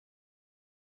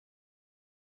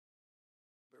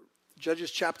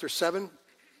Judges chapter 7.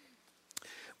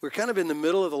 We're kind of in the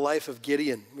middle of the life of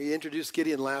Gideon. We introduced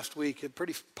Gideon last week, a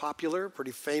pretty popular, pretty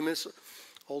famous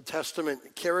Old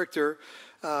Testament character.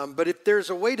 But if there's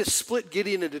a way to split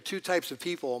Gideon into two types of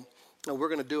people, we're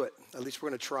going to do it. At least we're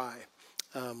going to try.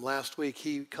 Last week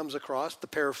he comes across, the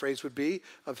paraphrase would be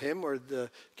of him, or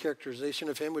the characterization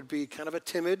of him would be kind of a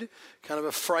timid, kind of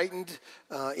a frightened,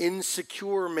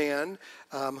 insecure man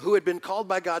who had been called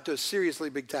by God to a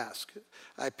seriously big task.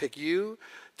 I pick you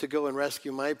to go and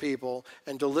rescue my people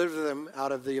and deliver them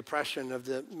out of the oppression of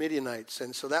the Midianites.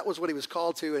 And so that was what he was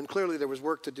called to, and clearly there was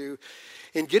work to do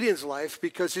in Gideon's life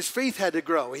because his faith had to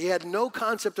grow. He had no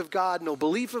concept of God, no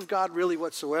belief of God really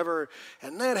whatsoever,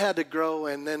 and that had to grow.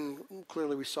 And then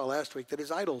clearly we saw last week that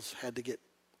his idols had to get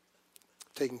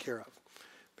taken care of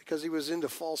because he was into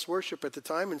false worship at the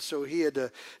time, and so he had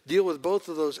to deal with both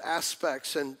of those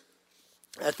aspects. And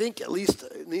I think at least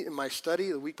in my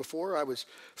study the week before, I was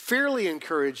fairly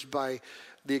encouraged by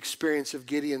the experience of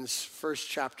Gideon's first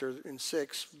chapter in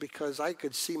 6 because I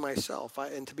could see myself.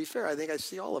 And to be fair, I think I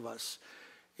see all of us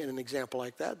in an example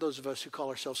like that, those of us who call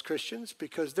ourselves Christians,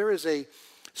 because there is a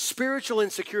spiritual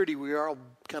insecurity we are all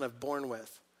kind of born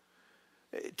with.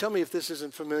 Tell me if this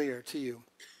isn't familiar to you.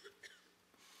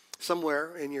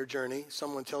 Somewhere in your journey,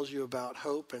 someone tells you about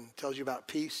hope and tells you about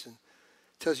peace and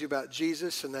tells you about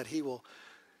Jesus and that he will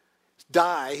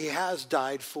die. He has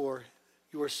died for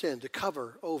your sin to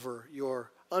cover over your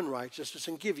unrighteousness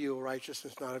and give you a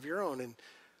righteousness not of your own. And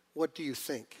what do you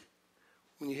think?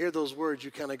 When you hear those words, you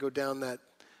kind of go down that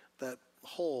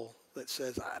hole that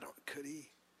says, could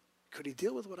he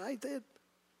deal with what I did?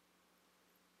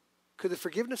 Could the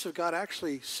forgiveness of God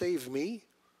actually save me?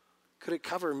 Could it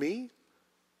cover me?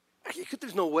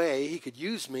 There's no way he could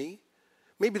use me.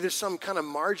 Maybe there's some kind of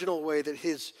marginal way that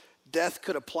his death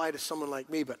could apply to someone like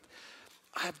me, but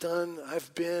I've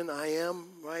been, I am,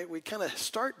 right? We kind of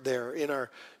start there in our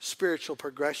spiritual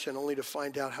progression only to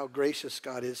find out how gracious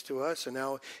God is to us and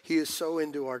how he is so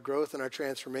into our growth and our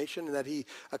transformation and that he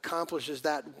accomplishes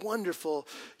that wonderful,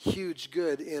 huge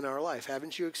good in our life.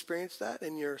 Haven't you experienced that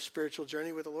in your spiritual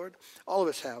journey with the Lord? All of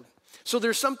us have. So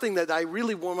there's something that I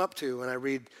really warm up to when I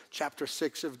read chapter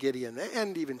 6 of Gideon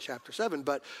and even chapter 7,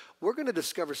 but we're going to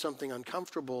discover something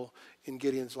uncomfortable in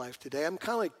Gideon's life today. I'm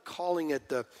kind of like calling it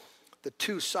the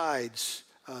two sides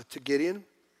to Gideon,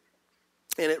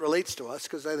 and it relates to us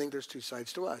because I think there's two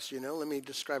sides to us. Let me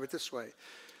describe it this way.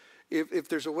 If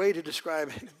there's a way to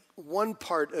describe one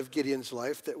part of Gideon's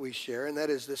life that we share, and that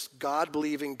is this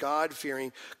God-believing,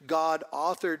 God-fearing,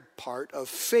 God-authored part of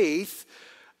faith,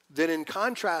 then in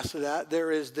contrast to that,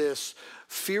 there is this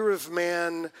fear of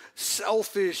man,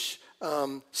 selfish,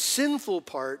 sinful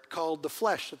part called the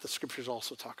flesh that the scriptures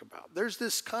also talk about. There's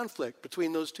this conflict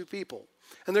between those two people.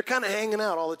 And they're kind of hanging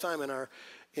out all the time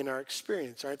in our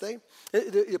experience, aren't they?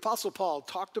 The Apostle Paul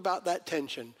talked about that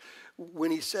tension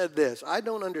when he said this, I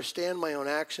don't understand my own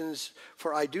actions,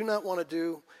 for I do not want to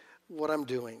do what I'm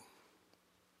doing.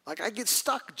 Like I get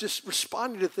stuck just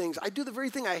responding to things. I do the very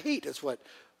thing I hate, is what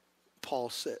Paul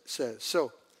says.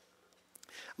 So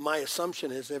my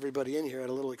assumption is everybody in here had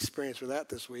a little experience with that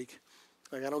this week.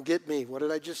 Like, I don't get me. What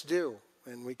did I just do?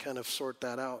 And we kind of sort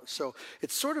that out. So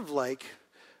it's sort of like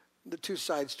the two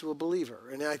sides to a believer.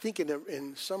 And I think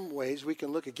in some ways we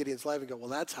can look at Gideon's life and go, well,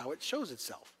 that's how it shows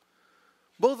itself.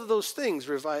 Both of those things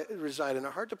reside in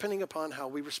our heart depending upon how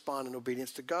we respond in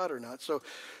obedience to God or not.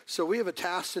 So we have a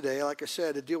task today, like I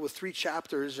said, to deal with 3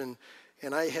 chapters, and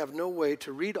I have no way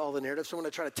to read all the narrative, so I'm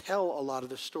going to try to tell a lot of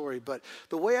the story. But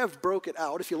the way I've broke it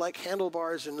out, if you like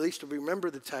handlebars and at least to remember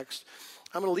the text,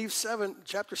 I'm going to leave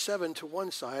chapter 7 to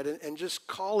one side and just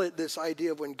call it this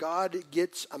idea of when God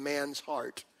gets a man's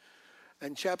heart.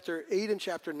 And chapter 8 and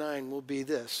chapter 9 will be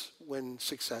this, when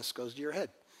success goes to your head.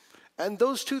 And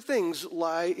those two things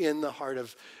lie in the heart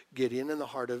of Gideon and the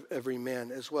heart of every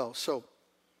man as well. So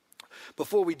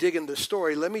before we dig into the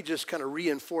story, let me just kind of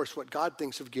reinforce what God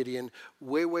thinks of Gideon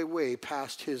way, way, way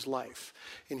past his life.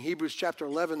 In Hebrews chapter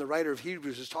 11, the writer of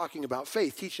Hebrews is talking about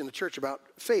faith, teaching the church about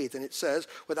faith. And it says,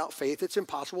 without faith, it's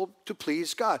impossible to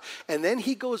please God. And then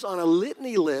he goes on a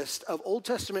litany list of Old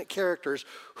Testament characters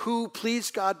who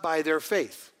pleased God by their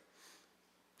faith.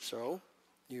 So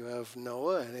you have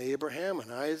Noah and Abraham and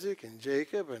Isaac and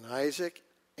Jacob and Isaac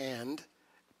and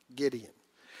Gideon.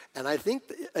 And I think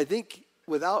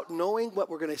without knowing what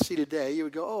we're going to see today, you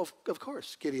would go, oh, of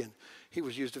course, Gideon. He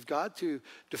was used of God to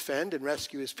defend and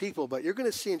rescue his people. But you're going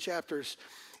to see in chapters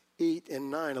 8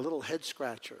 and 9 a little head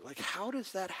scratcher. Like, how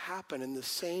does that happen in the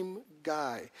same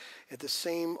guy at the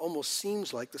same, almost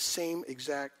seems like the same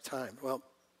exact time? Well,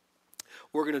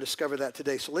 We're going to discover that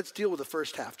today. So let's deal with the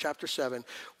first half, chapter 7,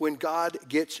 when God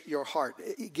gets your heart.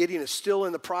 Gideon is still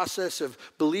in the process of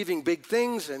believing big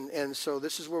things, and so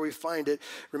this is where we find it.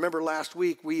 Remember last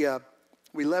week we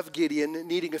left Gideon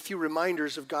needing a few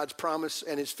reminders of God's promise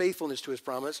and his faithfulness to his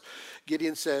promise.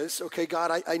 Gideon says, okay,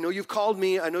 God, I know you've called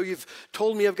me. I know you've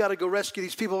told me I've got to go rescue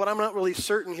these people, but I'm not really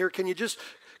certain here. Can you just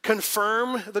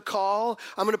confirm the call?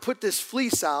 I'm going to put this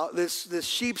fleece out, this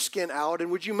sheepskin out,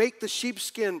 and would you make the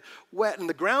sheepskin wet and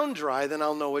the ground dry? Then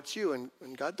I'll know it's you.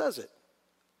 And God does it.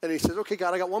 And he says, okay,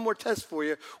 God, I got one more test for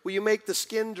you. Will you make the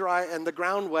skin dry and the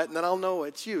ground wet, and then I'll know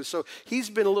it's you? So he's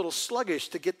been a little sluggish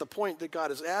to get the point that God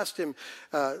has asked him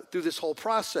through this whole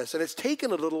process. And it's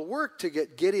taken a little work to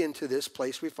get Gideon to this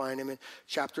place we find him in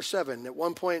chapter 7. At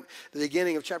one point, the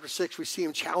beginning of chapter 6, we see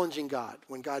him challenging God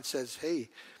when God says, hey,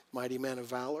 mighty man of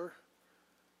valor.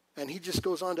 And he just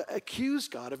goes on to accuse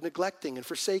God of neglecting and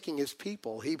forsaking his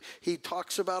people. He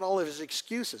talks about all of his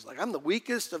excuses. Like, I'm the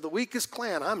weakest of the weakest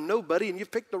clan. I'm nobody, and you've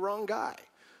picked the wrong guy.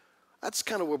 That's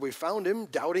kind of where we found him,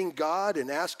 doubting God and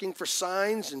asking for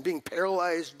signs and being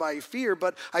paralyzed by fear.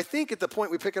 But I think at the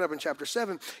point we pick it up in chapter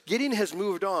 7, Gideon has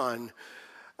moved on.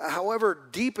 However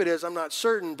deep it is, I'm not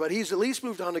certain, but he's at least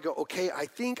moved on to go, okay, I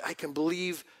think I can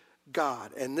believe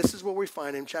God. And this is what we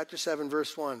find in chapter 7,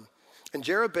 verse 1. And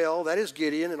Jerubbaal, that is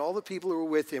Gideon, and all the people who were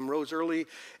with him rose early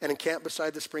and encamped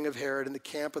beside the spring of Harod, and the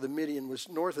camp of the Midian was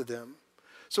north of them.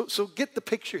 So get the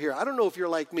picture here. I don't know if you're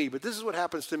like me, but this is what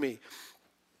happens to me.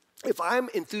 If I'm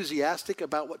enthusiastic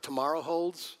about what tomorrow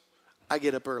holds, I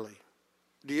get up early.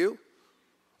 Do you?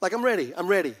 Like, I'm ready.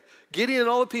 Gideon and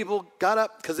all the people got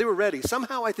up because they were ready.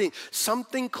 Somehow I think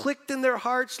something clicked in their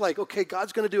hearts, like, okay,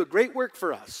 God's going to do a great work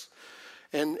for us.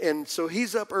 And so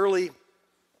he's up early.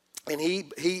 And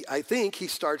I think he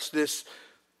starts this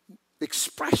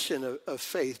expression of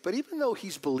faith. But even though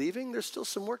he's believing, there's still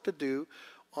some work to do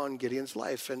on Gideon's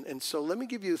life. And so let me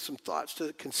give you some thoughts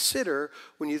to consider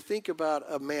when you think about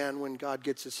a man when God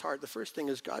gets his heart. The first thing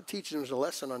is God teaches him a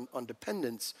lesson on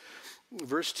dependence.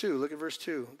 Verse 2, look at verse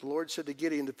 2. The Lord said to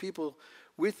Gideon, the people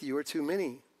with you are too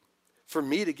many for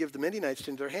me to give the Midianites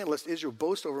into their hand, lest Israel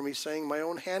boast over me, saying, my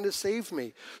own hand has saved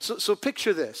me. So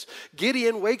picture this.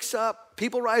 Gideon wakes up,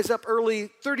 people rise up early,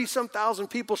 30-some thousand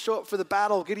people show up for the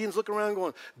battle. Gideon's looking around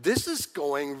going, this is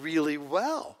going really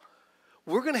well.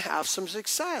 We're going to have some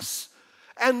success.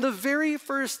 And the very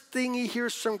first thing he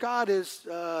hears from God is,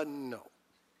 no,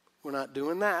 we're not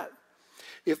doing that.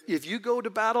 If you go to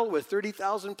battle with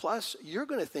 30,000 plus, you're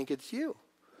going to think it's you.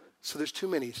 So there's too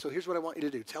many. So here's what I want you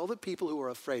to do. Tell the people who are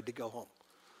afraid to go home.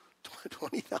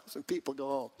 20,000 people go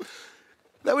home.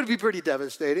 That would be pretty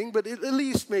devastating, but at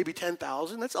least maybe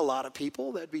 10,000. That's a lot of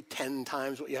people. That'd be 10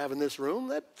 times what you have in this room.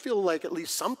 That'd feel like at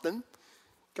least something.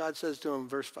 God says to him,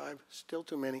 verse 5, still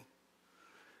too many.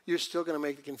 You're still going to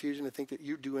make the confusion to think that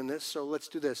you're doing this. So let's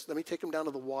do this. Let me take them down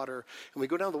to the water. And we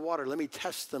go down to the water. Let me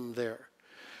test them there.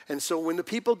 And so when the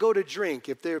people go to drink,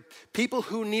 if they're people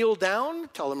who kneel down,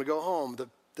 tell them to go home. The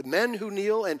men who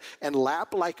kneel and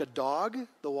lap like a dog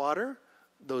the water,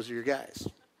 those are your guys.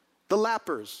 The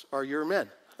lappers are your men,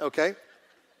 okay?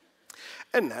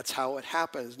 And that's how it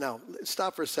happens. Now,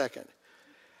 stop for a second.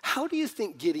 How do you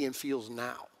think Gideon feels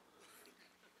now?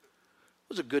 It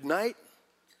was a good night,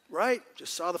 right?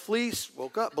 Just saw the fleece,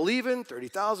 woke up believing,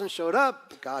 30,000 showed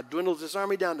up. God dwindles his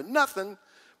army down to nothing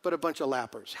but a bunch of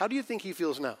lappers. How do you think he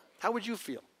feels now? How would you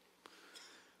feel?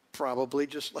 Probably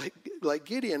just like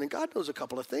Gideon. And God knows a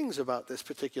couple of things about this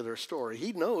particular story.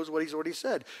 He knows what he's already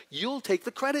said. You'll take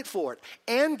the credit for it.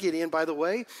 And Gideon, by the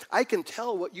way, I can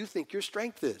tell what you think your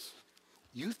strength is.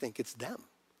 You think it's them.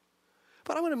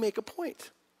 But I'm going to make a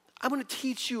point. I'm going to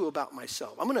teach you about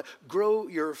myself. I'm going to grow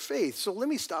your faith. So let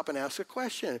me stop and ask a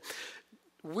question.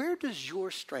 Where does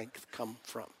your strength come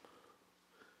from?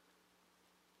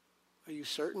 Are you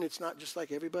certain it's not just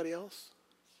like everybody else?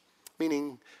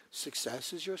 Meaning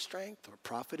success is your strength or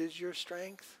profit is your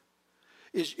strength?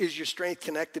 Is your strength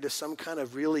connected to some kind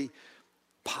of really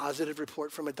positive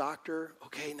report from a doctor?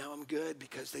 Okay, now I'm good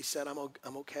because they said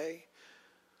I'm okay.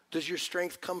 Does your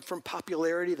strength come from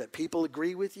popularity that people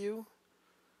agree with you?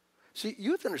 See,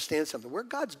 you have to understand something. Where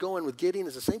God's going with Gideon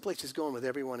is the same place he's going with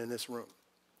everyone in this room.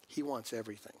 He wants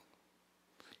everything.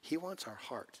 He wants our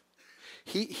heart.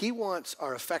 He wants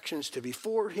our affections to be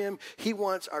for him. He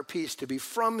wants our peace to be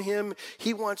from him.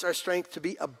 He wants our strength to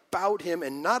be about him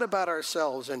and not about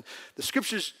ourselves. And the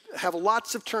scriptures have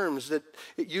lots of terms that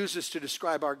it uses to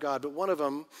describe our God, but one of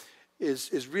them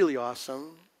is really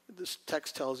awesome. This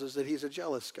text tells us that he's a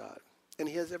jealous God, and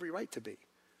he has every right to be.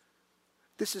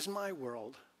 This is my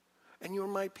world, and you're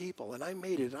my people, and I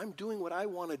made it, and I'm doing what I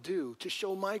want to do to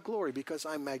show my glory because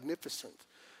I'm magnificent.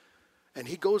 And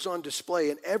he goes on display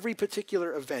in every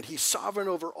particular event. He's sovereign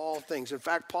over all things. In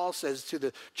fact, Paul says to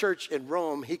the church in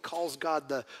Rome, he calls God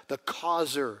the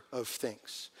causer of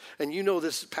things. And you know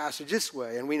this passage this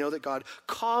way, and we know that God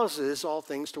causes all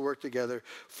things to work together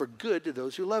for good to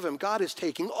those who love him. God is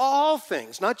taking all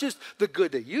things, not just the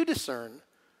good that you discern,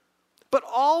 but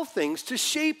all things to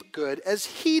shape good as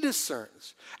he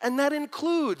discerns. And that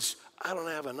includes, I don't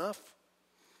have enough.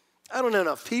 I don't have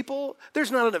enough people.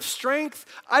 There's not enough strength.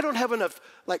 I don't have enough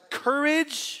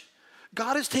courage.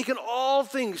 God has taken all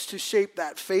things to shape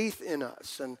that faith in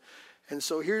us. And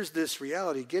so here's this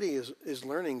reality. Gideon is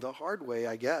learning the hard way,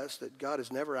 I guess, that God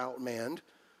is never outmanned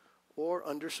or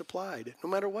undersupplied, no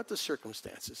matter what the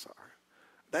circumstances are.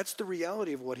 That's the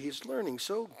reality of what he's learning.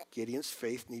 So Gideon's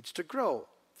faith needs to grow.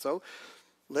 So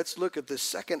let's look at the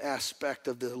second aspect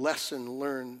of the lesson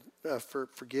learned for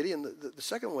Gideon. The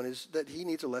second one is that he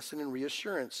needs a lesson in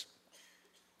reassurance.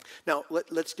 Now,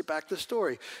 let's get back to the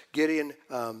story. Gideon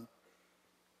had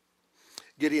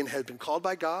been called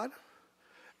by God,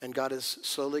 and God has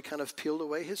slowly kind of peeled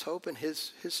away his hope and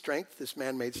his strength, this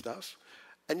man-made stuff.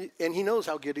 And he knows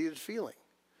how Gideon is feeling.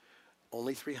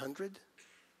 Only 300?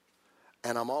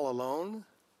 And I'm all alone?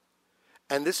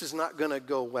 And this is not going to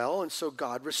go well, and so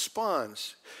God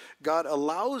responds. God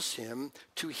allows him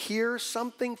to hear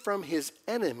something from his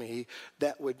enemy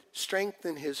that would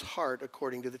strengthen his heart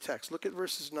according to the text. Look at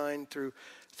verses 9 through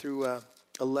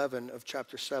 11 of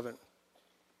chapter 7.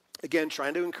 Again,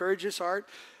 trying to encourage his heart.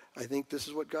 I think this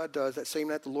is what God does. That same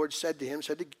night the Lord said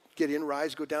to Gideon,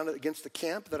 rise, go down against the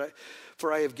camp,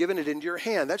 for I have given it into your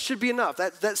hand. That should be enough.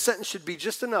 That sentence should be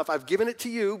just enough. I've given it to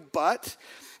you, but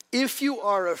if you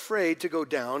are afraid to go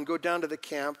down to the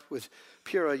camp with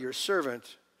Purah, your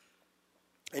servant,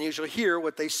 and you shall hear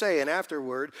what they say, and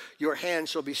afterward your hand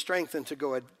shall be strengthened to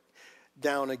go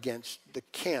down against the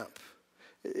camp.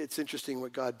 It's interesting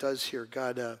what God does here.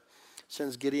 God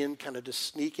sends Gideon kind of to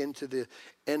sneak into the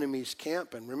enemy's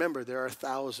camp. And remember, there are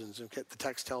thousands, and the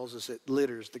text tells us it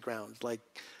litters the ground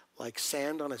like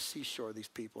sand on a seashore, these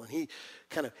people. And he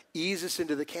kind of eases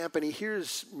into the camp, and he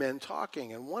hears men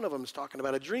talking. And one of them is talking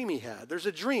about a dream he had. There's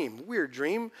a dream, weird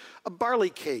dream. A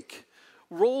barley cake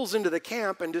rolls into the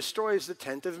camp and destroys the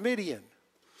tent of Midian.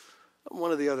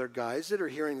 One of the other guys that are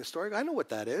hearing the story, I know what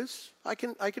that is. I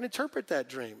can interpret that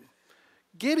dream.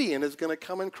 Gideon is going to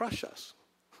come and crush us.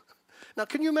 Now,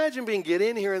 can you imagine being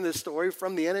Gideon hearing this story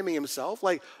from the enemy himself?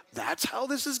 That's how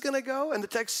this is going to go? And the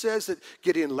text says that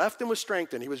Gideon left and was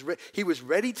strengthened. He was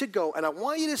ready to go. And I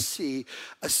want you to see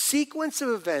a sequence of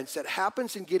events that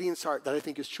happens in Gideon's heart that I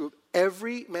think is true of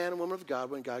every man and woman of God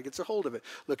when God gets a hold of it.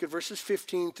 Look at verses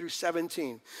 15 through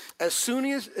 17. As soon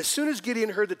as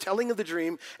Gideon heard the telling of the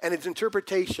dream and its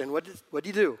interpretation, what did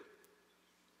he do?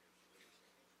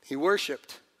 He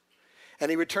worshiped. And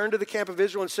he returned to the camp of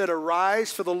Israel and said,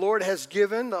 arise, for the Lord has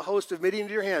given the host of Midian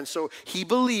into your hands. So he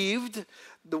believed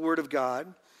the word of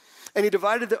God. And he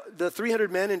divided the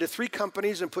 300 men into 3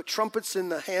 companies and put trumpets in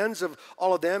the hands of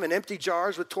all of them and empty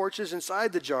jars with torches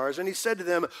inside the jars. And he said to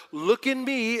them, look in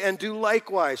me and do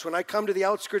likewise. When I come to the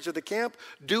outskirts of the camp,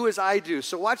 do as I do.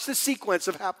 So watch the sequence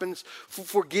of happens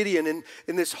for Gideon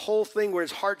in this whole thing where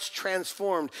his heart's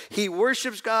transformed. He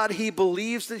worships God. He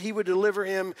believes that he would deliver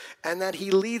him and that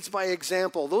he leads by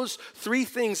example. Those 3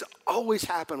 things always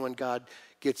happen when God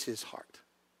gets his heart.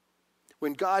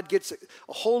 When God gets a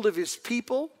hold of his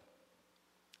people,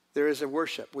 there is a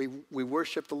worship. We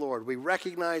worship the Lord. We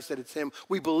recognize that it's him.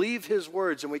 We believe his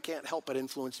words, and we can't help but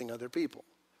influencing other people.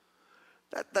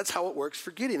 That's how it works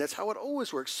for Gideon. That's how it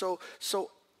always works. So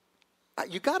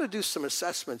you got to do some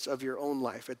assessments of your own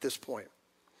life at this point.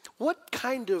 What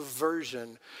kind of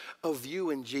version of you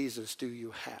and Jesus do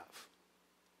you have?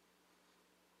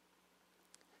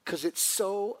 Because it's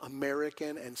so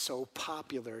American and so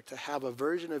popular to have a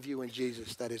version of you and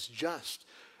Jesus that is just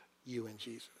you and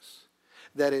Jesus.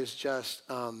 That is just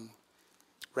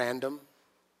random,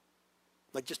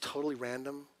 just totally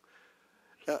random.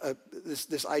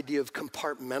 This idea of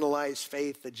compartmentalized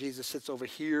faith that Jesus sits over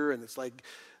here and it's like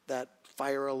that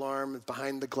fire alarm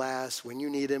behind the glass. When you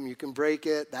need him, you can break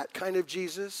it. That kind of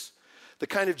Jesus. The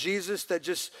kind of Jesus that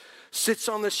just sits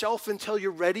on the shelf until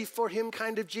you're ready for him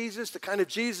kind of Jesus. The kind of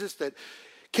Jesus that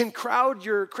can cramp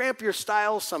your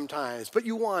style sometimes, but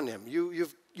you want him.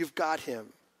 You've got him.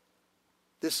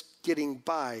 This getting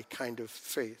by kind of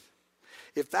faith.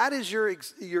 If that is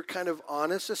your kind of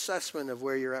honest assessment of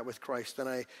where you're at with Christ, then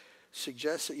I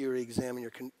suggest that you examine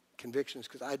your convictions,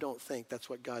 because I don't think that's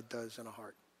what God does in a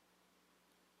heart.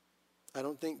 I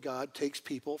don't think God takes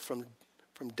people from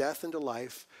death into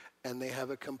life and they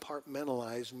have a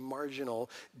compartmentalized,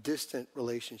 marginal, distant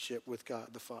relationship with God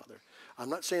the Father. I'm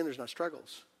not saying there's not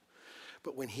struggles.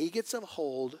 But when he gets a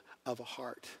hold of a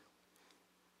heart,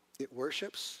 it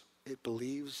worships, it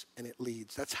believes, and it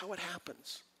leads. That's how it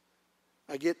happens.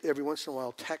 I get every once in a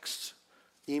while texts,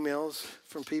 emails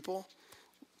from people.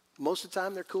 Most of the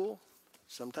time they're cool,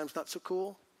 sometimes not so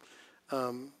cool.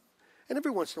 And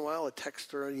every once in a while a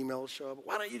text or an email will show up.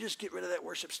 Why don't you just get rid of that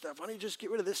worship stuff? Why don't you just get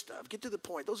rid of this stuff? Get to the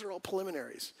point. Those are all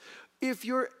preliminaries. If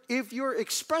your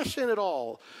expression at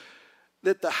all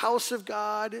that the house of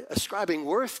God, ascribing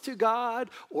worth to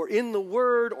God, or in the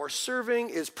word, or serving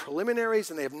is preliminaries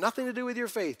and they have nothing to do with your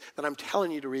faith, then I'm telling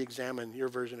you to re-examine your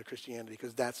version of Christianity,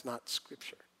 because that's not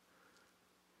Scripture.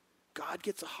 God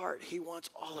gets a heart. He wants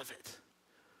all of it.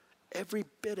 Every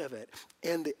bit of it.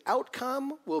 And the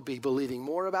outcome will be believing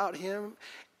more about him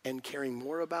and caring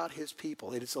more about his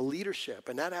people. It is a leadership.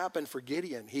 And that happened for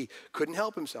Gideon. He couldn't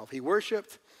help himself. He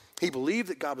worshiped. He believed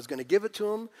that God was going to give it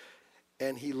to him.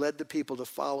 And he led the people to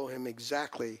follow him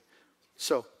exactly.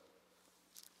 So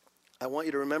I want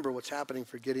you to remember what's happening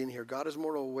for Gideon here. God is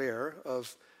more aware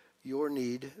of your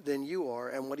need than you are.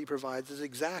 And what he provides is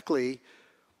exactly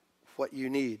what you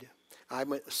need.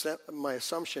 My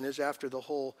assumption is after the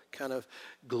whole kind of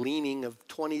gleaning of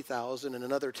 20,000 and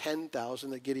another 10,000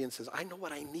 that Gideon says, I know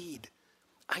what I need.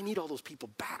 I need all those people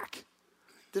back.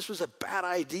 This was a bad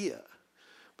idea.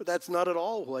 But that's not at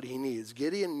all what he needs.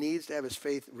 Gideon needs to have his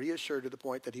faith reassured to the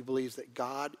point that he believes that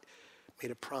God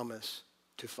made a promise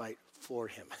to fight for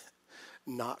him,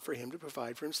 not for him to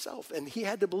provide for himself. And he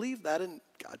had to believe that, and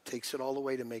God takes it all the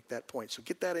way to make that point. So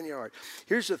get that in your heart.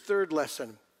 Here's the third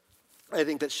lesson I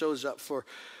think that shows up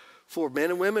for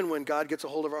men and women when God gets a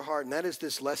hold of our heart, and that is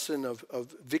this lesson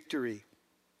of victory,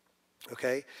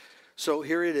 okay? So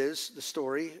here it is, the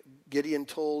story. Gideon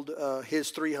told his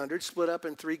 300, split up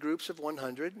in 3 groups of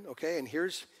 100, okay? And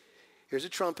here's a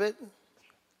trumpet,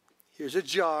 here's a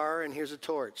jar, and here's a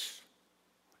torch.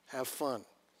 Have fun.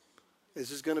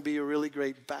 This is going to be a really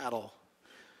great battle.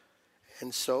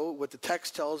 And so what the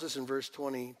text tells us in verse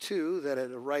 22, that at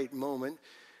the right moment,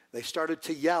 they started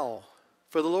to yell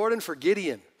for the Lord and for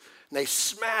Gideon. And they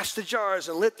smashed the jars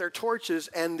and lit their torches,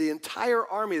 and the entire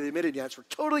army of the Midianites were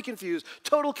totally confused,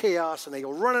 total chaos, and they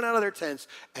go running out of their tents,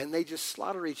 and they just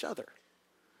slaughter each other.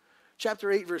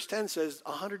 Chapter 8, verse 10 says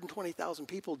 120,000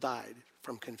 people died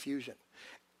from confusion.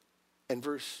 And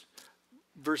verse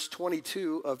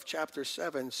 22 of chapter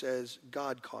 7 says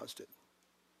God caused it.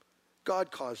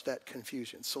 God caused that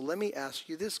confusion. So let me ask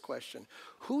you this question.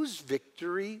 Whose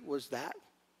victory was that?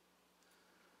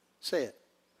 Say it.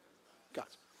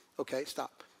 God's. Okay,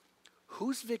 stop.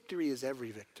 Whose victory is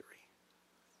every victory?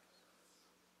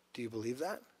 Do you believe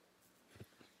that?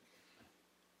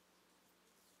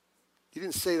 You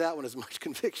didn't say that one as much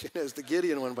conviction as the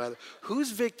Gideon one, by the way.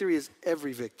 Whose victory is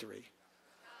every victory?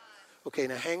 Okay,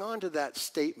 now hang on to that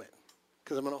statement,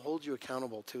 because I'm going to hold you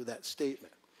accountable to that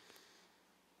statement.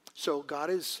 So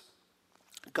God's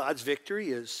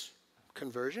victory is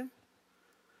conversion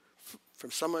from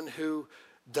someone who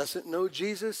doesn't know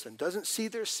Jesus and doesn't see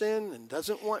their sin and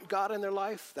doesn't want God in their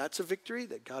life. That's a victory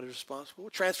that God is responsible for.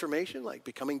 Transformation, like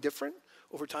becoming different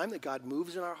over time, that God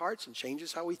moves in our hearts and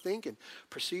changes how we think and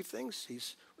perceive things.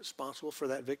 He's responsible for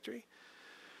that victory.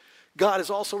 God is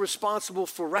also responsible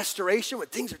for restoration when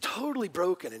things are totally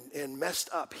broken and messed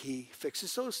up. He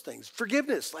fixes those things.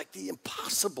 Forgiveness, like the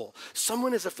impossible.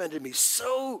 Someone has offended me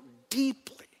so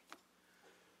deeply,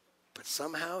 but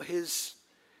somehow his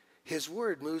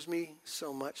word moves me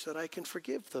so much that I can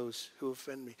forgive those who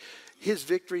offend me. His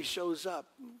victory shows up,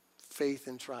 faith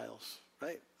in trials,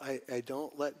 right? I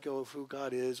don't let go of who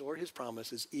God is or his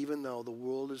promises, even though the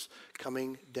world is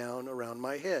coming down around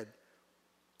my head.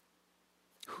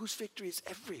 Whose victory is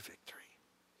every victory?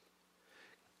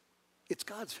 It's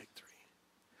God's victory.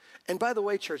 And by the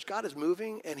way, church, God is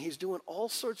moving, and he's doing all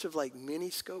sorts of like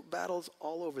mini-scope battles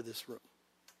all over this room.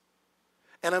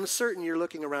 And I'm certain you're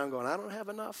looking around going, I don't have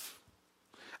enough.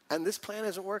 And this plan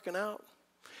isn't working out.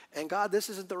 And God, this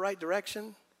isn't the right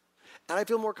direction. And I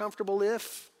feel more comfortable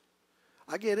if.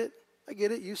 I get it.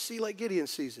 You see like Gideon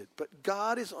sees it. But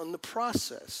God is on the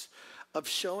process of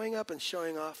showing up and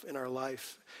showing off in our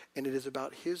life. And it is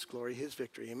about his glory, his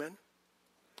victory. Amen?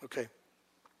 Okay.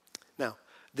 Now,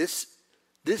 this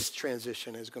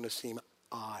transition is going to seem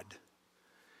odd.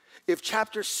 If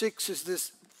chapter 6 is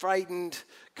this frightened,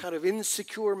 kind of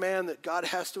insecure man that God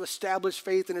has to establish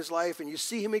faith in his life, and you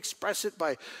see him express it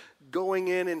by going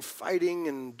in and fighting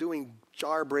and doing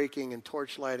jar breaking and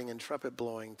torch lighting and trumpet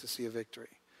blowing to see a victory,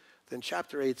 then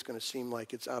chapter 8 is going to seem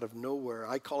like it's out of nowhere.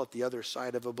 I call it the other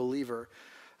side of a believer.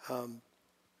 And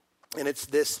it's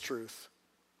this truth.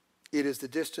 It is the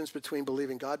distance between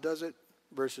believing God does it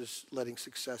versus letting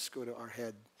success go to our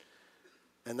head.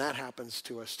 And that happens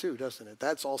to us too, doesn't it?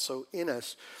 That's also in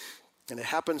us. And it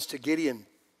happens to Gideon.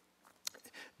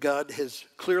 God has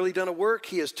clearly done a work.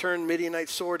 He has turned Midianite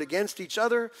sword against each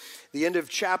other. The end of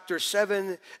chapter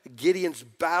 7, Gideon's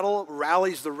battle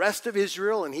rallies the rest of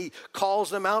Israel, and he calls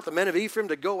them out, the men of Ephraim,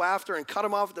 to go after and cut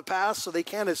them off at the pass so they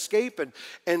can't escape,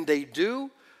 and they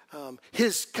do.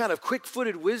 His kind of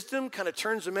quick-footed wisdom kind of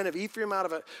turns the men of Ephraim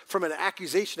from an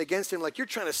accusation against him, like, you're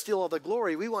trying to steal all the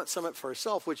glory. We want some of it for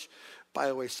ourselves, which, by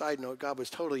the way, side note, God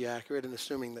was totally accurate in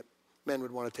assuming that men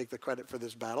would want to take the credit for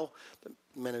this battle. The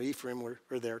men of Ephraim were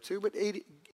there too, but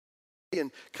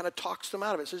Gideon kind of talks them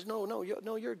out of it. Says, no,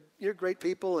 you're great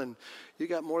people, and you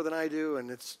got more than I do,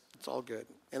 and it's all good.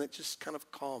 And it just kind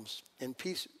of calms and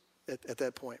peace at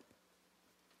that point.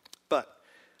 But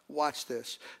watch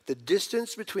this. The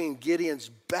distance between Gideon's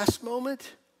best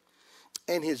moment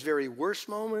and his very worst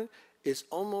moment is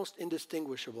almost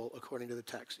indistinguishable according to the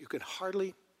text. You can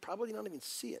probably not even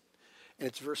see it. And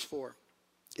it's verse 4.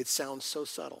 It sounds so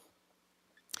subtle.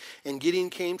 And Gideon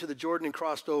came to the Jordan and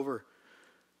crossed over,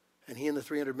 and he and the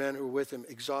 300 men who were with him,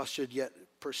 exhausted yet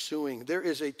pursuing. There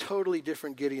is a totally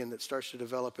different Gideon that starts to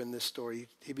develop in this story.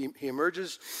 He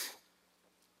emerges.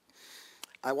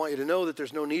 I want you to know that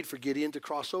there's no need for Gideon to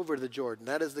cross over to the Jordan.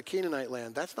 That is the Canaanite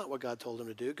land. That's not what God told him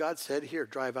to do. God said, here,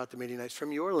 drive out the Midianites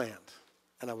from your land,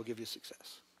 and I will give you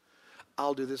success.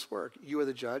 I'll do this work. You are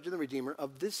the judge and the redeemer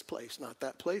of this place, not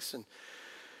that place. And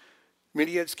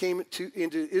Midianites came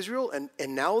into Israel, and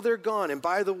now they're gone. And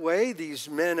by the way, these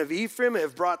men of Ephraim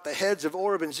have brought the heads of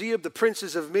Oreb and Zeeb, the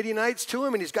princes of Midianites, to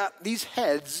him, and he's got these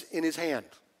heads in his hand.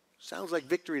 Sounds like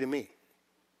victory to me.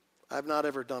 I've not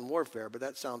ever done warfare, but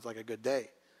that sounds like a good day.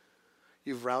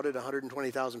 You've routed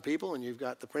 120,000 people, and you've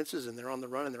got the princes, and they're on the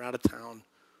run, and they're out of town.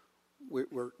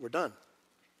 We're done.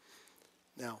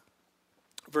 Now,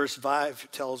 verse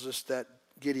 5 tells us that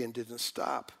Gideon didn't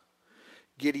stop.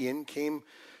 Gideon came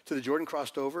to the Jordan,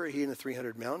 crossed over, he and the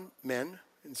 300 men.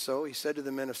 And so he said to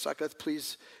the men of Succoth,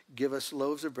 please give us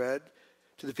loaves of bread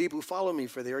to the people who follow me,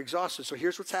 for they are exhausted. So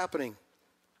here's what's happening.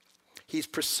 He's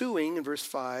pursuing, in verse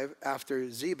 5, after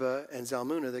Zebah and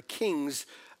Zalmunna, the kings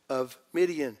of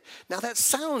Midian. Now that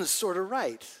sounds sort of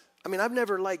right. I mean, I've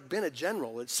never been a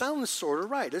general. It sounds sort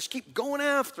of right. Let's keep going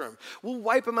after them. We'll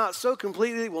wipe them out so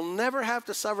completely, we'll never have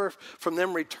to suffer from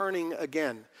them returning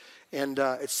again. And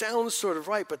it sounds sort of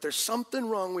right, but there's something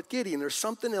wrong with Gideon. There's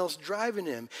something else driving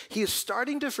him. He is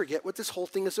starting to forget what this whole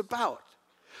thing is about.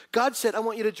 God said, I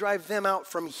want you to drive them out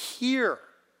from here.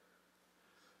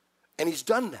 And he's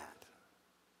done that.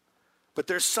 But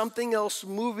there's something else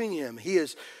moving him. He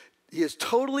is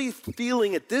totally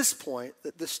feeling at this point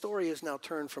that this story has now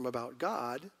turned from about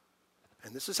God,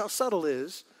 and this is how subtle it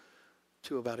is,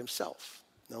 to about himself.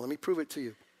 Now let me prove it to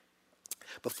you.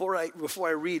 Before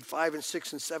I read 5 and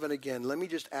 6 and 7 again, let me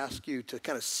just ask you to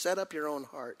kind of set up your own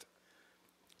heart.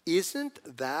 Isn't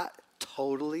that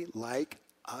totally like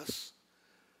us?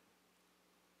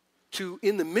 To,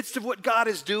 in the midst of what God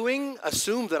is doing,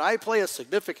 assume that I play a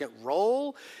significant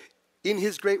role in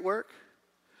his great work?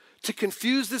 To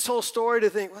confuse this whole story, to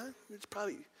think, well, it's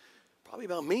probably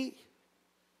about me.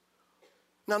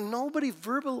 Now, nobody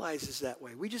verbalizes that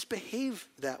way. We just behave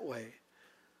that way.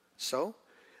 So,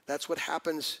 that's what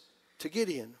happens to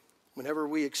Gideon. Whenever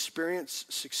we experience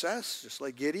success, just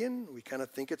like Gideon, we kind of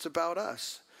think it's about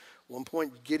us. At one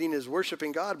point, Gideon is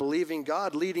worshiping God, believing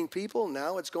God, leading people.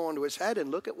 Now it's going to his head, and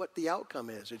look at what the outcome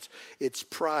is. It's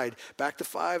pride. Back to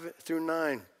 5 through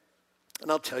 9.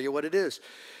 And I'll tell you what it is.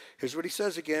 Here's what he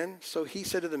says again. So he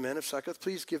said to the men of Succoth,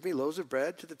 please give me loaves of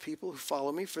bread to the people who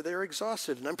follow me, for they are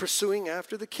exhausted. And I'm pursuing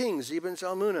after the kings, Zebah and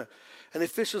Zalmunna. And the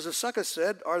officials of Succoth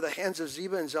said, are the hands of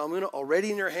Zebah and Zalmunna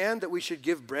already in your hand that we should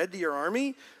give bread to your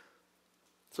army?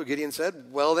 So Gideon said,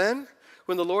 well then,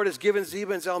 when the Lord has given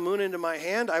Zebah and Zalmunna into my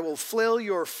hand, I will flail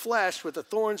your flesh with the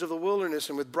thorns of the wilderness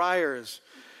and with briars.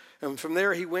 And from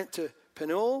there he went to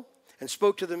Penuel and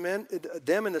spoke to them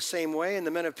in the same way. And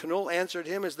the men of Penuel answered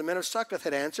him as the men of Succoth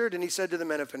had answered. And he said to the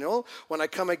men of Penuel, when I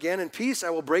come again in peace, I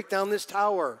will break down this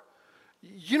tower.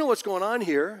 You know what's going on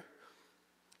here.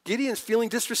 Gideon's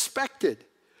feeling disrespected.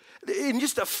 In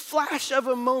just a flash of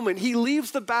a moment, he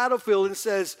leaves the battlefield and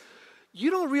says,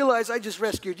 you don't realize I just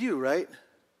rescued you, right?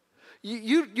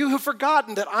 You have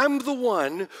forgotten that I'm the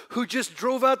one who just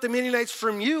drove out the Midianites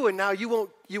from you, and now you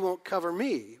won't cover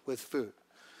me with food.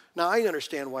 Now, I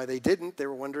understand why they didn't. They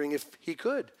were wondering if he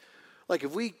could. Like,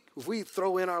 if we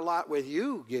throw in our lot with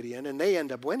you, Gideon, and they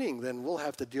end up winning, then we'll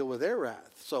have to deal with their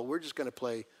wrath. So we're just going to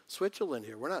play Switzerland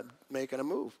here. We're not making a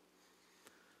move.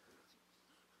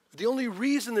 The only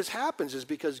reason this happens is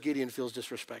because Gideon feels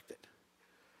disrespected.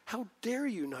 How dare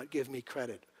you not give me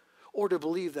credit or to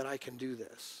believe that I can do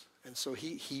this? And so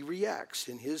he reacts.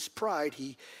 In his pride,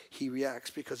 he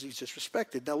reacts because he's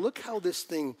disrespected. Now look how this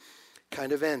thing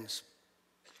kind of ends.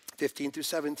 15 through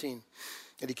 17.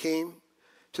 And he came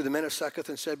to the men of Succoth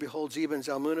and said, Behold, Zebah and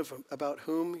Zalmunna, about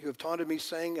whom you have taunted me,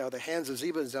 saying, Are the hands of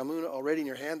Zebah and Zalmunna already in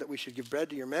your hand, that we should give bread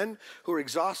to your men who are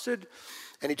exhausted?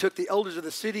 And he took the elders of the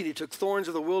city, and he took thorns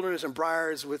of the wilderness and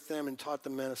briars with them, and taught the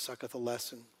men of Succoth a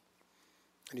lesson.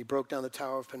 And he broke down the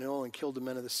tower of Peniel and killed the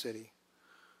men of the city.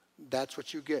 That's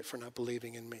what you get for not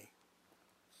believing in me.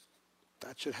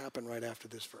 That should happen right after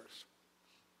this verse.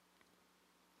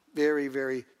 Very,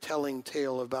 very telling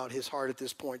tale about his heart at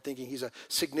this point, thinking he's a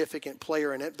significant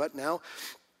player in it. But now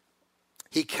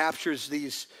he captures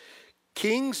these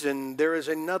kings, and there is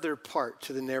another part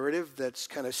to the narrative that's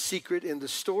kind of secret in the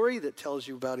story that tells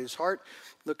you about his heart.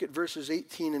 Look at verses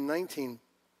 18 and 19.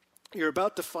 You're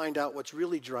about to find out what's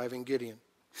really driving Gideon.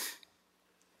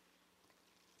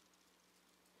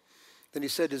 Then he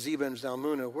said to Zebah and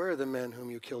Zalmunna, Where are the men whom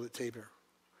you killed at Tabor?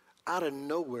 Out of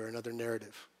nowhere, another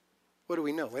narrative. What do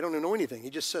we know? We don't know anything. He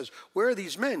just says, Where are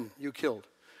these men you killed?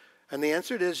 And the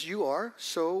answer is, You are,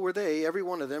 so were they, every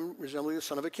one of them resembling the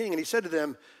son of a king. And he said to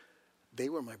them, They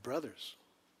were my brothers,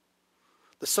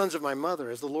 the sons of my mother.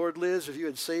 As the Lord lives, if you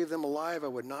had saved them alive, I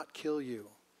would not kill you.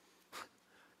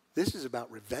 This is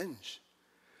about revenge.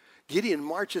 Gideon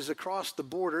marches across the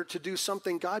border to do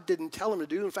something God didn't tell him to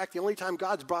do. In fact, the only time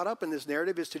God's brought up in this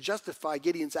narrative is to justify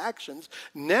Gideon's actions,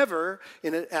 never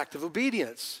in an act of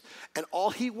obedience. And all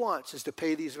he wants is to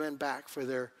pay these men back for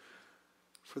their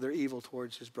evil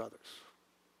towards his brothers.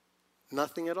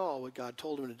 Nothing at all what God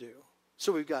told him to do.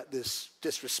 So we've got this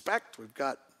disrespect, we've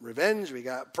got revenge, we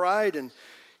got pride, and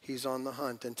he's on the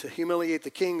hunt. And to humiliate the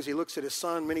kings, he looks at his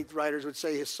son. Many writers would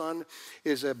say his son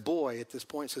is a boy at this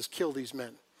point, says, Kill these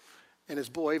men. And his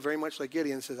boy, very much like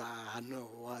Gideon, says,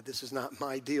 no, this is not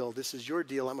my deal. This is your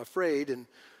deal, I'm afraid. And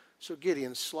so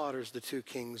Gideon slaughters the two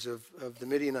kings of the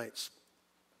Midianites.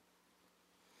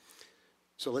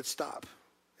 So let's stop.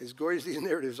 As gory as these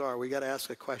narratives are, we got to ask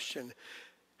a question.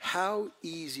 How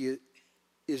easy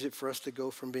is it for us to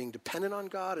go from being dependent on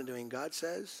God and doing God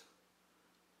says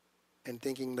and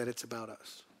thinking that it's about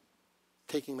us?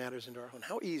 Taking matters into our own.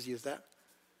 How easy is that?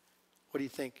 What do you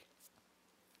think?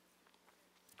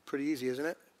 Pretty easy, isn't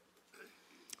it?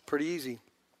 Pretty easy.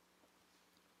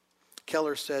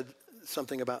 Keller said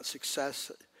something about success.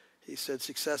 He said,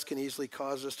 success can easily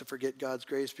cause us to forget God's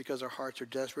grace because our hearts are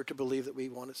desperate to believe that we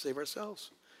want to save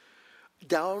ourselves.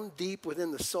 Down deep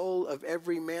within the soul of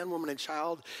every man, woman, and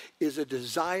child is a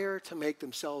desire to make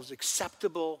themselves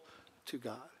acceptable to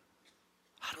God.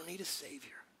 I don't need a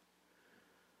Savior.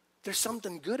 There's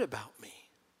something good about me.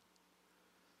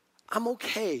 I'm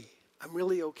okay. I'm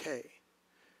really okay.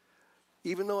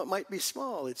 Even though it might be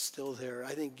small, it's still there.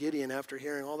 I think Gideon, after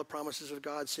hearing all the promises of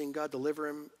God, seeing God deliver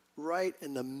him right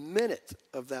in the minute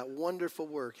of that wonderful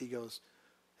work, he goes,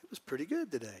 it was pretty good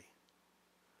today.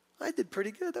 I did pretty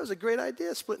good. That was a great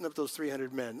idea, splitting up those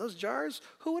 300 men. Those jars,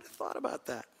 who would have thought about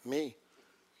that? Me.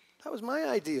 That was my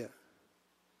idea.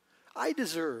 I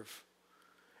deserve,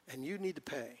 and you need to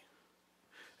pay.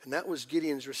 And that was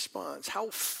Gideon's response. How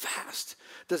fast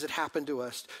does it happen to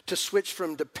us to switch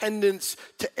from dependence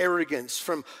to arrogance,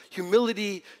 from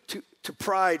humility to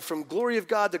pride, from glory of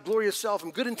God to glory of self,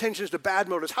 from good intentions to bad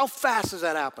motives? How fast does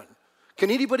that happen? Can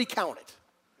anybody count it?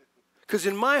 Because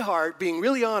in my heart, being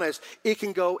really honest, it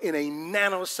can go in a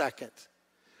nanosecond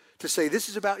to say, this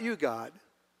is about you, God.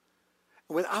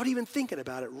 And without even thinking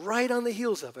about it, right on the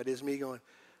heels of it is me going,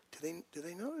 do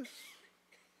they notice?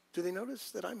 Do they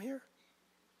notice that I'm here?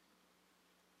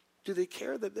 Do they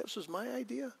care that this was my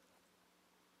idea? It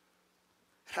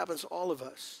happens to all of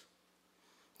us.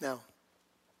 Now,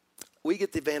 we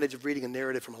get the advantage of reading a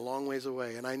narrative from a long ways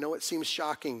away, and I know it seems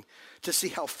shocking to see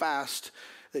how fast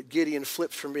that Gideon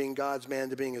flips from being God's man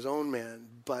to being his own man,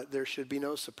 but there should be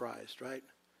no surprise, right?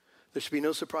 There should be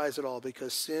no surprise at all,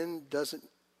 because sin doesn't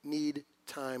need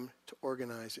time to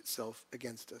organize itself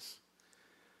against us.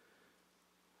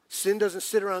 Sin doesn't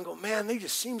sit around and go, man, they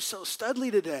just seem so studly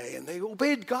today, and they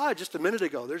obeyed God just a minute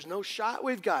ago. There's no shot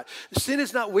we've got. Sin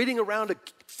is not waiting around to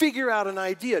figure out an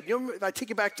idea. You know, if I take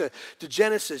you back to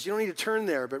Genesis, you don't need to turn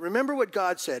there, but remember what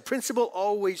God said. Principle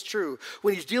always true.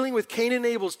 When he's dealing with Cain and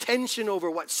Abel's tension over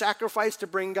what sacrifice to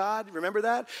bring God, remember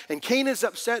that? And Cain is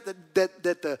upset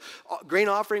that the grain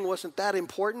offering wasn't that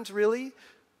important, really.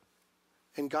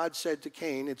 And God said to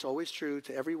Cain, it's always true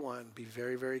to everyone, be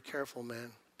very, very careful,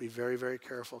 man. Be very, very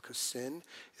careful, because sin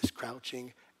is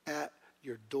crouching at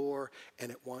your door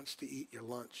and it wants to eat your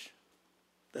lunch.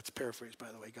 That's paraphrased,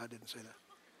 by the way. God didn't say that.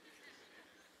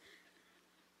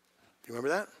 You remember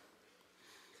that?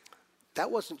 That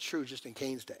wasn't true just in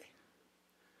Cain's day.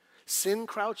 Sin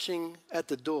crouching at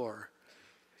the door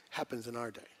happens in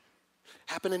our day,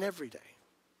 happening every day.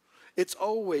 It's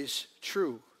always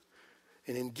true.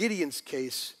 And in Gideon's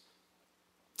case,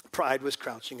 pride was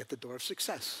crouching at the door of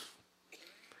success.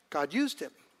 God used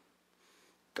him.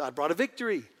 God brought a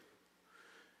victory.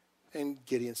 And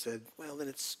Gideon said, well, then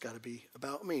it's got to be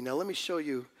about me. Now let me show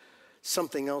you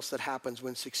something else that happens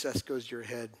when success goes to your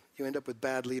head. You end up with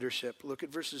bad leadership. Look at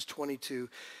verses 22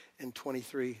 and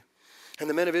 23. And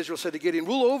the men of Israel said to Gideon,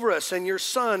 rule over us and your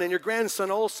son and your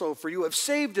grandson also, for you have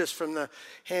saved us from the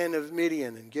hand of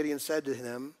Midian. And Gideon said to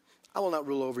them, I will not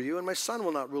rule over you, and my son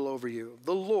will not rule over you.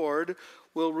 The Lord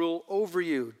will rule over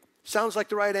you. Sounds like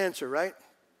the right answer, right?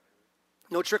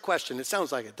 No trick question. It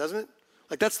sounds like it, doesn't it?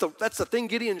 Like that's the thing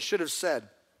Gideon should have said.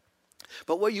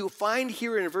 But what you find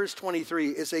here in verse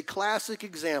 23 is a classic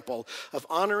example of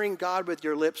honoring God with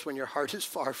your lips when your heart is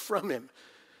far from him.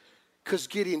 Because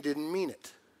Gideon didn't mean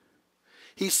it.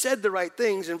 He said the right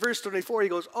things. In verse 24, he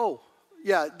goes, oh,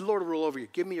 yeah, the Lord will rule over you.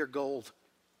 Give me your gold.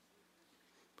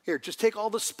 Here, just take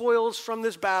all the spoils from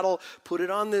this battle, put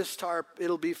it on this tarp,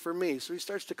 it'll be for me. So he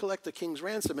starts to collect the king's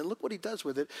ransom, and look what he does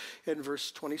with it in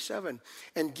verse 27.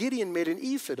 And Gideon made an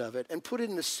ephod of it and put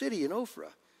it in the city in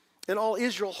Ophrah. And all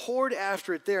Israel whored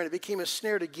after it there, and it became a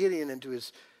snare to Gideon and to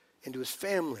his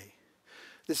family.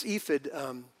 This ephod,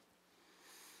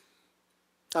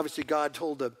 obviously God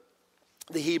told the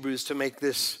Hebrews to make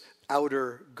this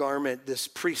outer garment, this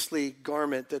priestly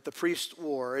garment that the priest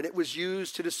wore, and it was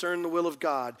used to discern the will of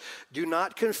God. Do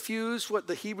not confuse what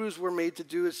the Hebrews were made to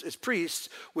do as priests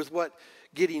with what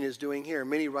Gideon is doing here.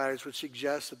 Many writers would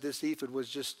suggest that this ephod was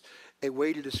just a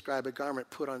way to describe a garment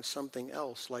put on something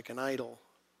else, like an idol.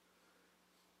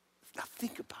 Now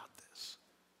think about this.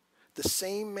 The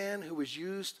same man who was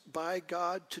used by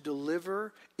God to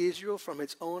deliver Israel from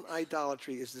its own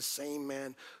idolatry is the same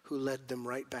man who led them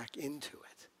right back into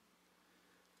it.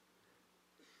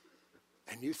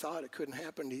 And you thought it couldn't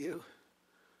happen to you?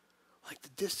 Like the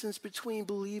distance between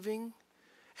believing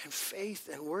and faith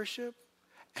and worship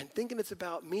and thinking it's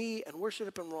about me and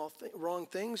worshiping wrong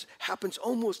things happens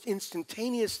almost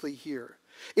instantaneously here.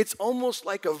 It's almost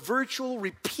like a virtual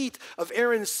repeat of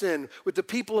Aaron's sin with the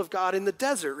people of God in the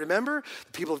desert. Remember?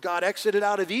 The people of God exited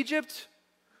out of Egypt.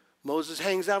 Moses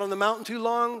hangs out on the mountain too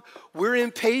long. We're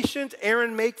impatient.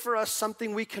 Aaron, make for us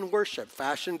something we can worship.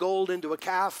 Fashion gold into a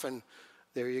calf, and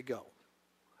there you go.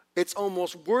 It's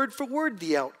almost word for word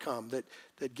the outcome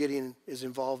that Gideon is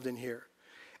involved in here.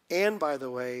 And by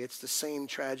the way, it's the same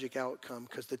tragic outcome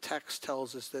because the text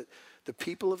tells us that the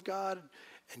people of God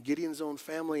and Gideon's own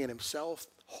family and himself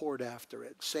whored after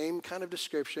it. Same kind of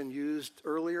description used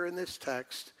earlier in this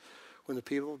text when the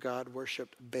people of God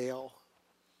worshiped Baal.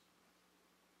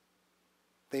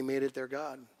 They made it their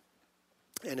God.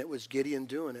 And it was Gideon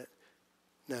doing it.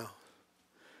 Now,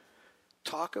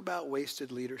 talk about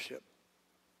wasted leadership.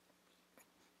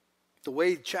 The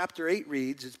way chapter 8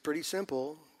 reads, it's pretty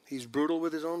simple. He's brutal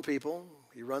with his own people.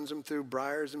 He runs them through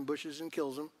briars and bushes and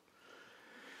kills them.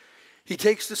 He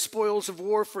takes the spoils of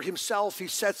war for himself. He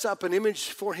sets up an image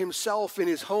for himself in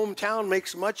his hometown,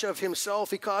 makes much of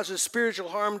himself. He causes spiritual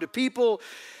harm to people.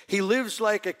 He lives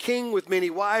like a king with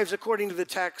many wives, according to the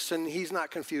text, and he's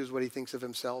not confused what he thinks of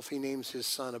himself. He names his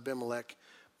son Abimelech,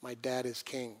 my dad is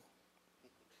king.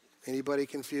 Anybody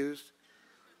confused?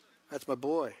 That's my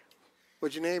boy.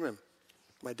 What'd you name him?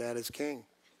 My dad is king.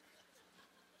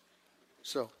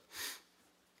 So,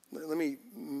 let me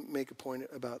make a point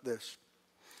about this.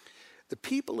 The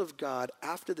people of God,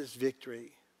 after this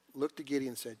victory, looked to Gideon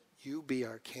and said, you be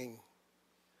our king.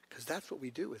 Because that's what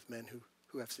we do with men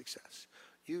who have success.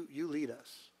 You lead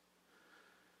us.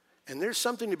 And there's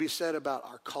something to be said about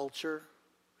our culture,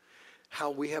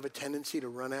 how we have a tendency to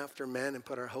run after men and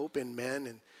put our hope in men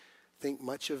and think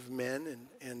much of men,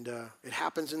 and it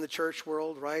happens in the church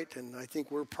world, right? And I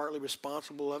think we're partly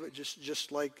responsible of it,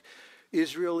 just like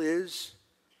Israel is.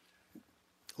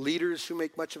 Leaders who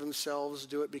make much of themselves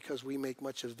do it because we make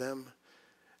much of them.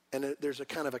 And there's a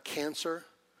kind of a cancer.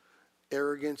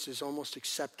 Arrogance is almost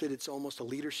accepted. It's almost a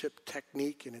leadership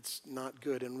technique, and it's not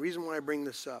good. And the reason why I bring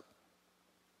this up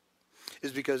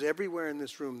is because everywhere in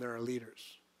this room there are leaders,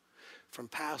 from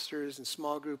pastors and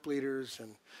small group leaders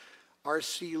and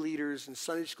RC leaders and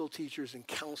Sunday school teachers and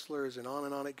counselors, and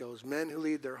on it goes. Men who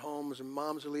lead their homes and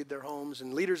moms who lead their homes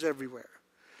and leaders everywhere.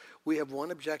 We have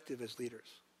one objective as leaders.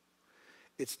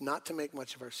 It's not to make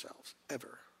much of ourselves,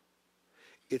 ever.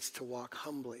 It's to walk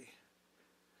humbly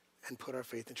and put our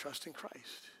faith and trust in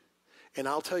Christ. And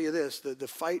I'll tell you this, the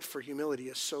fight for humility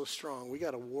is so strong. We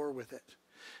got a war with it.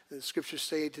 The scriptures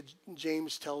say,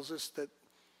 James tells us that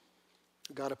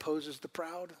God opposes the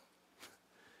proud.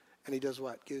 And he does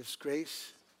what? Gives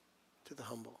grace to the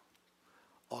humble.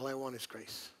 All I want is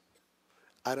grace.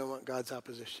 I don't want God's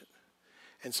opposition.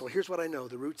 And so here's what I know.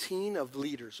 The routine of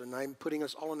leaders, and I'm putting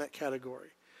us all in that category.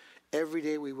 Every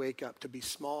day we wake up to be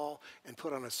small and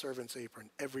put on a servant's apron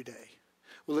every day.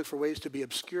 We look for ways to be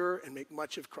obscure and make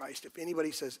much of Christ. If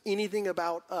anybody says anything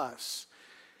about us,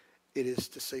 it is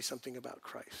to say something about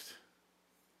Christ.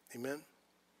 Amen?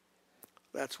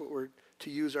 That's what we're to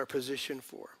use our position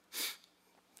for.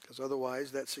 Because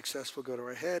otherwise that success will go to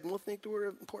our head and we'll think that we're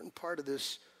an important part of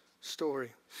this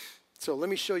story. So let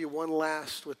me show you one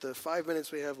last, with the 5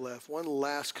 minutes we have left, one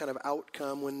last kind of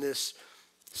outcome when this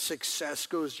success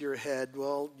goes to your head.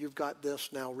 Well, you've got this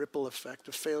now ripple effect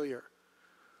of failure.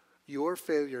 Your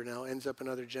failure now ends up in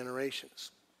other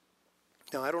generations.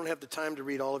 Now, I don't have the time to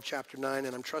read all of chapter 9,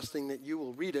 and I'm trusting that you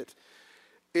will read it.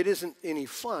 It isn't any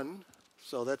fun,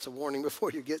 so that's a warning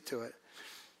before you get to it.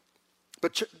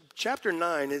 But chapter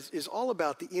 9 is all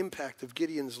about the impact of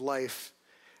Gideon's life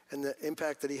and the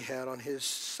impact that he had on his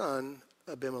son,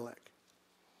 Abimelech.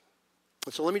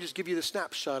 And so let me just give you the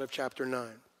snapshot of chapter 9.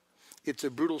 It's a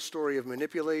brutal story of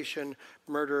manipulation,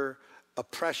 murder,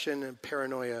 oppression, and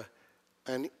paranoia,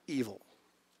 and evil.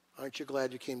 Aren't you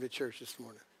glad you came to church this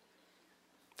morning?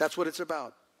 That's what it's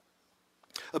about.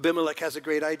 Abimelech has a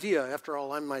great idea. After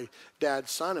all, I'm my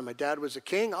dad's son, and my dad was a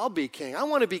king. I'll be king. I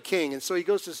want to be king. And so he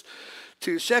goes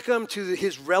to Shechem, to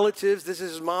his relatives. This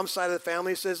is his mom's side of the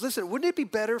family. He says, listen, wouldn't it be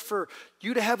better for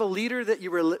you to have a leader that you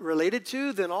were related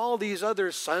to than all these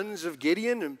other sons of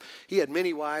Gideon? And he had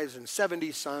many wives and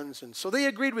 70 sons. And so they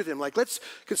agreed with him, like, let's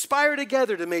conspire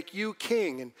together to make you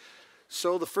king. And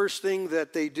so the first thing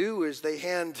that they do is they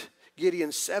hand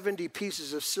Gideon 70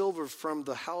 pieces of silver from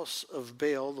the house of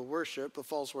Baal, the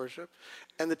false worship.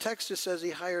 And the text just says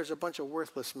he hires a bunch of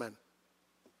worthless men.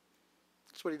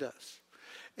 That's what he does.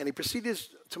 And he proceeds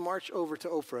to march over to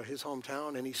Ophrah, his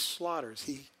hometown, and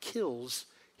he kills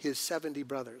his 70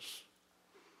 brothers.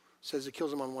 Says he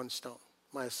kills them on one stone.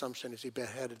 My assumption is he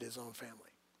beheaded his own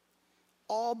family.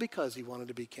 All because he wanted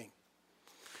to be king.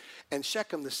 And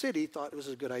Shechem, the city, thought it was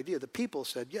a good idea. The people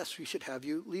said, yes, we should have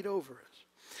you lead over us.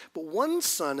 But one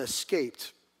son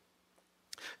escaped.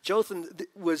 Jotham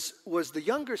was the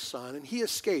younger son, and he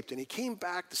escaped, and he came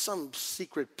back to some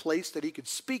secret place that he could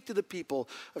speak to the people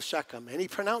of Shechem. And he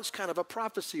pronounced kind of a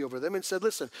prophecy over them and said,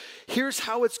 listen, here's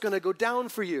how it's going to go down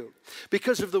for you.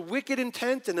 Because of the wicked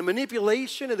intent and the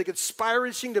manipulation and the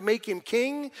conspiring to make him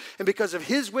king, and because of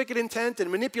his wicked intent and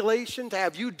manipulation to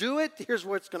have you do it, here's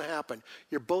what's going to happen.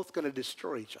 You're both going to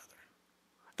destroy each other.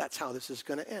 That's how this is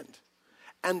going to end.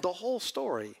 And the whole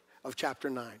story of chapter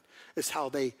 9 is how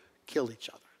they kill each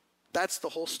other. That's the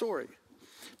whole story.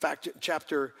 In fact,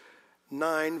 chapter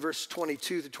 9, verse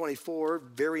 22 to 24,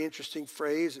 very interesting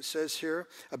phrase. It says here,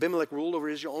 Abimelech ruled over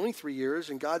Israel only 3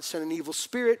 years, and God sent an evil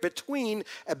spirit between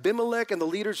Abimelech and the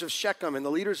leaders of Shechem. And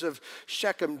the leaders of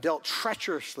Shechem dealt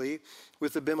treacherously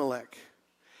with Abimelech,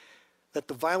 that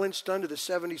the violence done to the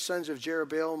 70 sons of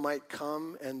Jerubbaal might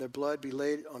come, and their blood be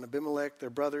laid on Abimelech, their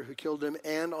brother who killed him,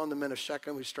 and on the men of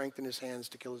Shechem who strengthened his hands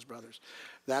to kill his brothers.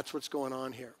 That's what's going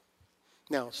on here.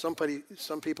 Now, some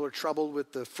people are troubled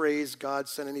with the phrase, God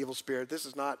sent an evil spirit. This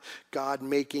is not God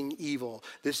making evil.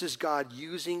 This is God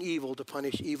using evil to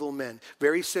punish evil men.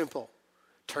 Very simple.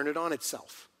 Turn it on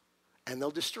itself, and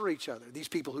they'll destroy each other. These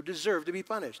people who deserve to be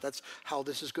punished. That's how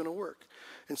this is going to work.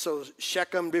 And so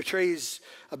Shechem betrays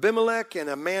Abimelech,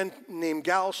 and a man named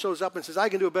Gal shows up and says, I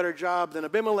can do a better job than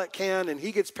Abimelech can. And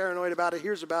he gets paranoid about it,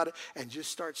 hears about it, and just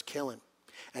starts killing.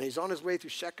 And he's on his way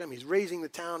through Shechem. He's razing the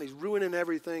town. He's ruining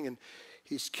everything. And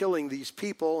he's killing these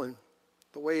people. And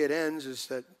the way it ends is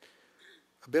that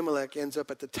Abimelech ends up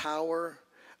at the Tower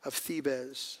of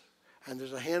Thebes. And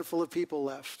there's a handful of people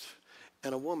left.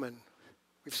 And a woman,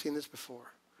 we've seen this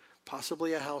before,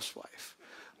 possibly a housewife,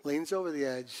 leans over the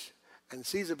edge and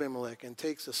sees Abimelech and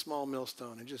takes a small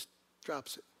millstone and just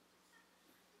drops it.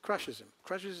 Crushes him,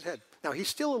 crushes his head. Now, he's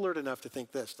still alert enough to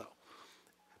think this, though.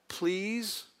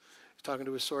 Please, he's talking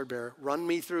to his sword bearer, run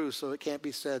me through so it can't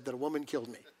be said that a woman killed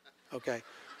me. Okay?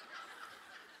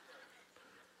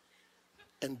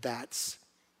 And that's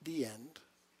the end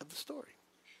of the story.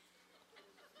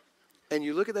 And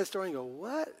you look at that story and go,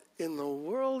 what in the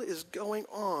world is going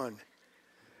on?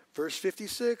 Verse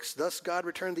 56, thus God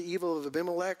returned the evil of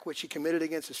Abimelech, which he committed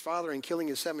against his father in killing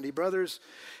his 70 brothers.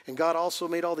 And God also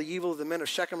made all the evil of the men of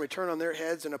Shechem return on their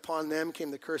heads, and upon them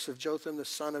came the curse of Jotham, the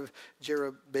son of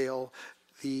Jerubbaal,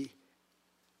 the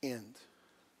end.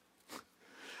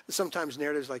 Sometimes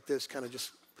narratives like this kind of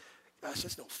just, gosh,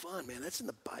 that's no fun, man. That's in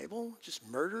the Bible. Just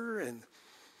murder and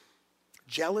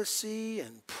jealousy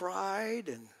and pride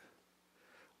and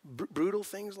brutal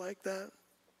things like that.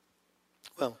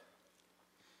 Well,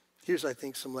 Here's, I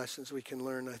think, some lessons we can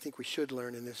learn, I think we should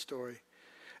learn in this story.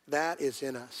 That is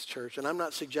in us, church. And I'm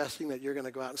not suggesting that you're going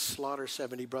to go out and slaughter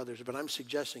 70 brothers, but I'm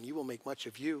suggesting you will make much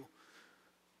of you,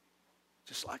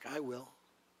 just like I will.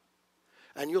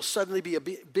 And you'll suddenly be a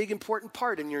big, important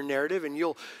part in your narrative, and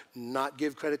you'll not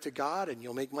give credit to God, and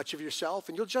you'll make much of yourself,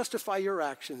 and you'll justify your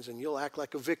actions, and you'll act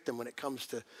like a victim when it comes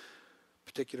to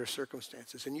particular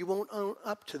circumstances. And you won't own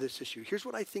up to this issue. Here's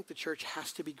what I think the church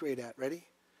has to be great at. Ready?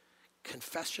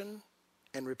 Confession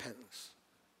and repentance.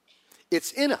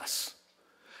 It's in us.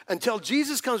 Until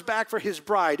Jesus comes back for his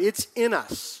bride, it's in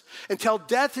us. Until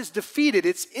death is defeated,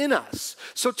 it's in us.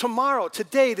 So tomorrow,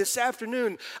 today, this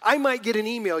afternoon, I might get an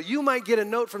email. You might get a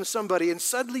note from somebody, and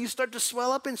suddenly you start to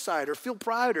swell up inside or feel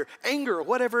pride or anger or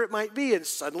whatever it might be, and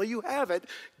suddenly you have it.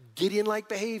 Gideon-like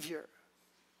behavior.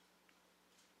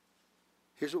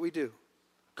 Here's what we do.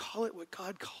 Call it what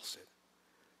God calls it.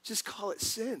 Just call it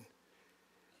sin.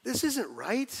 This isn't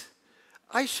right.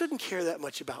 I shouldn't care that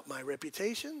much about my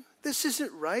reputation. This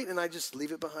isn't right, and I just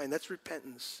leave it behind. That's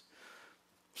repentance.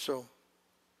 So,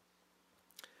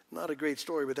 not a great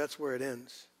story, but that's where it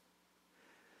ends.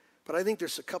 But I think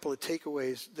there's a couple of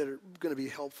takeaways that are going to be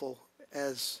helpful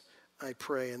as I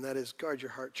pray, and that is guard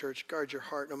your heart, church. Guard your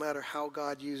heart. No matter how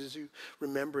God uses you,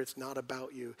 remember it's not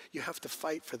about you. You have to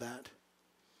fight for that.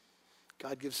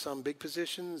 God gives some big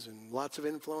positions and lots of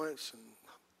influence, and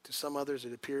to some others,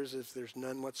 it appears as if there's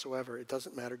none whatsoever. It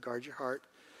doesn't matter. Guard your heart.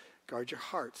 Guard your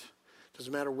heart. It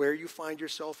doesn't matter where you find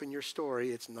yourself in your story.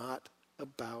 It's not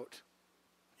about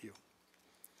you.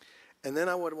 And then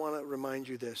I would want to remind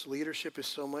you this. Leadership is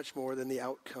so much more than the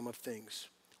outcome of things.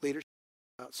 Leadership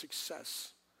is about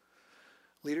success.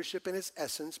 Leadership in its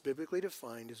essence, biblically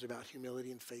defined, is about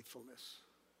humility and faithfulness.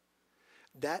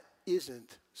 That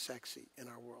isn't sexy in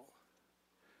our world.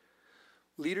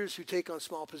 Leaders who take on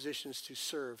small positions to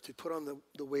serve, to put on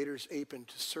the waiter's apron,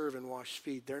 to serve and wash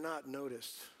feet, they're not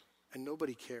noticed, and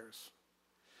nobody cares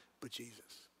but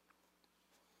Jesus.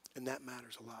 And that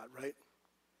matters a lot, right?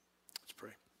 Let's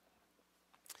pray.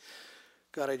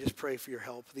 God, I just pray for your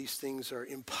help. These things are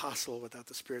impossible without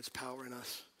the Spirit's power in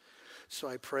us. So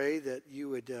I pray that you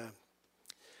would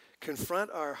confront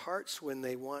our hearts when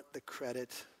they want the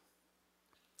credit.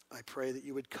 I pray that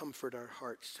you would comfort our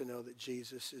hearts to know that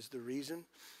Jesus is the reason,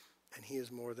 and he is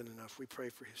more than enough. We pray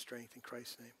for his strength in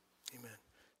Christ's name. Amen.